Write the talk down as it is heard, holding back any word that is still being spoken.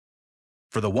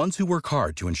For the ones who work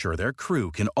hard to ensure their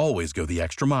crew can always go the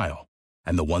extra mile,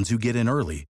 and the ones who get in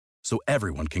early so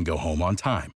everyone can go home on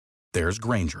time, there's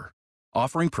Grainger,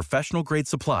 offering professional-grade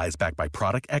supplies backed by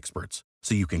product experts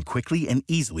so you can quickly and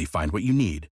easily find what you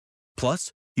need.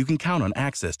 Plus, you can count on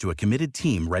access to a committed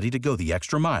team ready to go the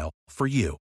extra mile for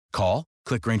you. Call,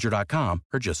 click Grainger.com,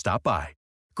 or just stop by.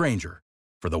 Grainger,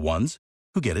 for the ones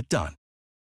who get it done.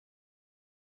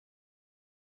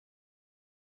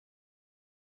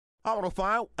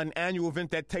 Auto an annual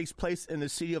event that takes place in the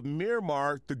city of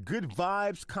Miramar, the Good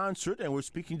Vibes Concert, and we're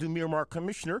speaking to Miramar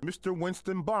Commissioner, Mr.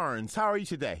 Winston Barnes. How are you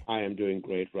today? I am doing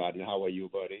great, Rodney. How are you,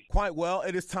 buddy? Quite well.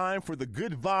 It is time for the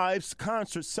Good Vibes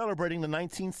Concert celebrating the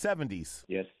 1970s.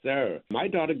 Yes, sir. My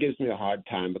daughter gives me a hard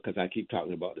time because I keep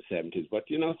talking about the 70s, but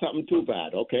you know, something too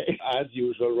bad, okay? As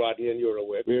usual, Rodney, and you're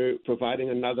aware, we're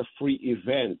providing another free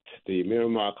event, the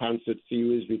Miramar Concert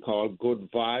Series we call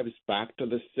Good Vibes Back to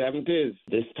the 70s.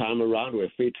 This time around, we're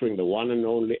featuring the one and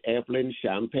only Evelyn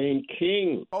Champagne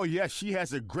King. Oh, yes, she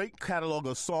has a great catalog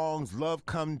of songs. Love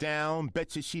Come Down,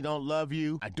 Betcha She Don't Love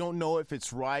You, I Don't Know If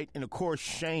It's Right, and of course,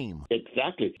 Shame.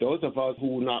 Exactly. Those of us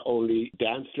who not only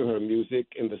danced to her music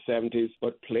in the 70s,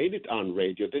 but played it on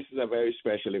radio. This is a very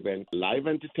special event, live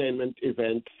entertainment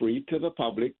event, free to the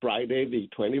public, Friday, the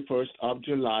 21st of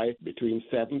July, between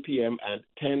 7 p.m. and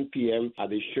 10 p.m. at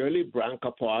the Shirley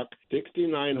Branca Park,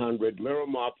 6900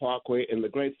 Miramar Parkway in the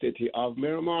great city of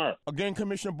Miramar. Again,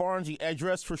 Commissioner Barnes, the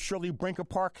address for Shirley Branca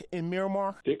Park in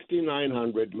Miramar?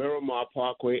 6900 Miramar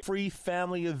Parkway. Free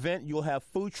family event. You'll have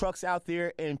food trucks out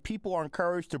there, and people are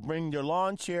encouraged to bring their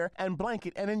lawn chair and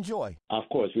blanket and enjoy. Of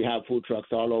course, we have food trucks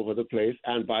all over the place.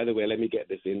 And by the way, let me get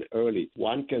this in early.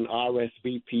 One can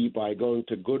RSVP by going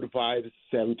to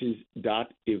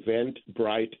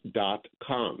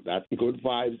goodvibes70s.eventbrite.com. That's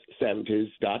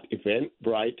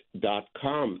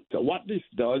goodvibes70s.eventbrite.com. So what this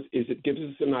does is it gives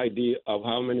us an idea of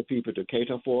how many people to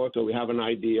cater for, so we have an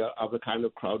idea of the kind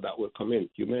of crowd that will come in.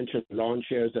 You mentioned lawn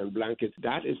chairs and blankets.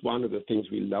 That is one of the things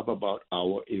we love about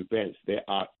our events. They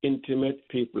are intimate.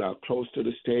 People are close to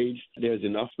the stage. There's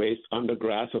enough space on the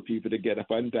grass for people to get up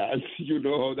and dance. You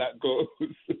know how that goes.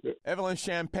 Evelyn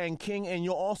Champagne King, and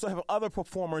you'll also have other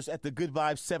performers at the Good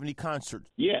Vibes 70 concert.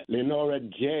 Yeah, Lenora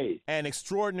Jaye. An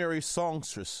extraordinary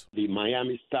songstress. The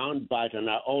Miami Soundbite and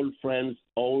our old friends,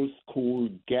 Ol Skool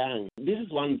Gang. This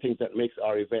is one of the things that makes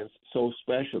our events so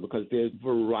special because there's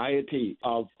variety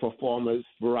of performers,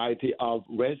 variety of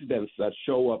residents that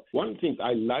show up. One of the things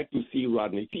I like to see,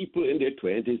 Rodney, people in their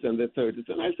 20s and their 30s,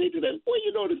 and I say to them, where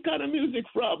you know this kind of music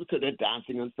from? So they're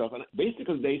dancing and stuff. And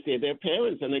basically they say their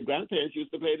parents and their grandparents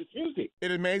used to play this music.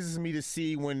 It amazes me to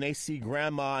see when they see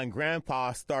grandma and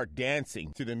grandpa start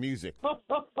dancing to the music.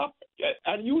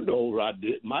 And you know,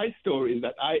 Rodney, my story is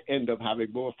that I end up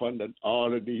having more fun than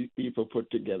all of these people put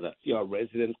together. See our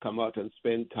residents come out and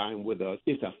spend time with us.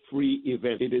 It's a free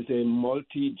event. It is a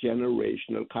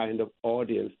multi-generational kind of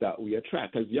audience that we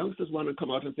attract. As youngsters want to come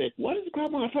out and say, what is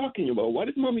grandma talking about? What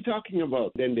is mommy talking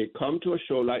about? Then they come to a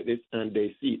show like this and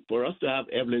they see. For us to have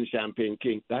Evelyn Champagne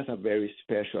King, that's a very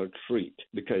special treat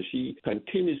because she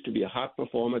continues to be a hot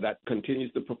performer that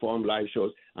continues to perform live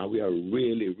shows. And we are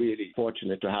really, really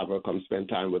fortunate to have her come spend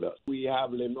time with us. We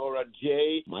have Lenora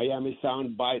Jaye, Miami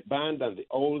Soundbite Band, and the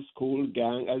Ol Skool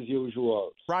Gang as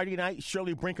usual. Friday night,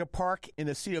 Shirley Branca Park in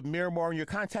the city of Miramar. And your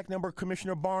contact number,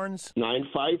 Commissioner Barnes?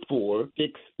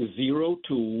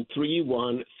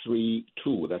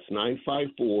 954-602-3132. That's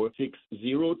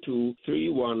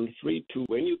 954-602-3132.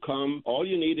 When you come, all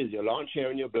you need is your lawn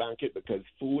chair and your blanket because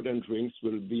food and drinks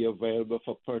will be available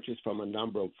for purchase from a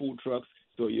number of food trucks.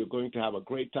 So you're going to have a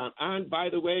great time. And by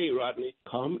the way, Rodney,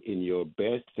 come in your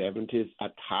best 70s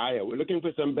attire. We're looking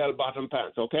for some bell-bottom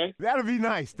pants, okay? That'll be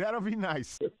nice. That'll be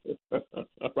nice.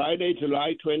 Friday,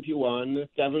 July 21,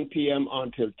 7 p.m.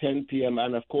 until 10 p.m.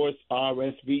 And, of course,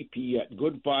 RSVP at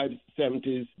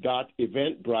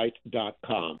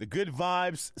goodvibes70s.eventbrite.com. The Good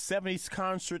Vibes 70s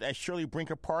concert at Shirley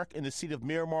Branca Park in the city of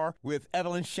Miramar with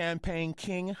Evelyn Champagne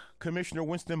King. Commissioner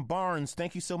Winston Barnes,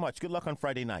 thank you so much. Good luck on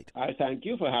Friday night. I thank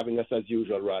you for having us as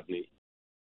usual, Rodney.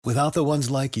 Without the ones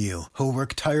like you, who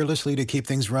work tirelessly to keep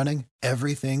things running,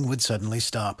 everything would suddenly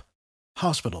stop.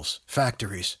 Hospitals,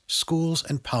 factories, schools,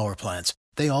 and power plants,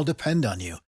 they all depend on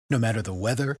you. No matter the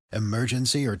weather,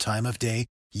 emergency, or time of day,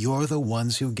 you're the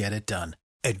ones who get it done.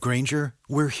 At Grainger,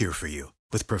 we're here for you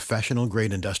with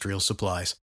professional-grade industrial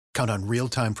supplies. Count on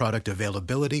real-time product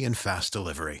availability and fast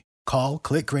delivery. Call,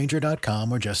 click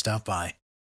Grainger.com, or just stop by.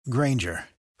 Grainger,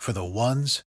 for the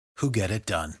ones who get it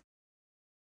done.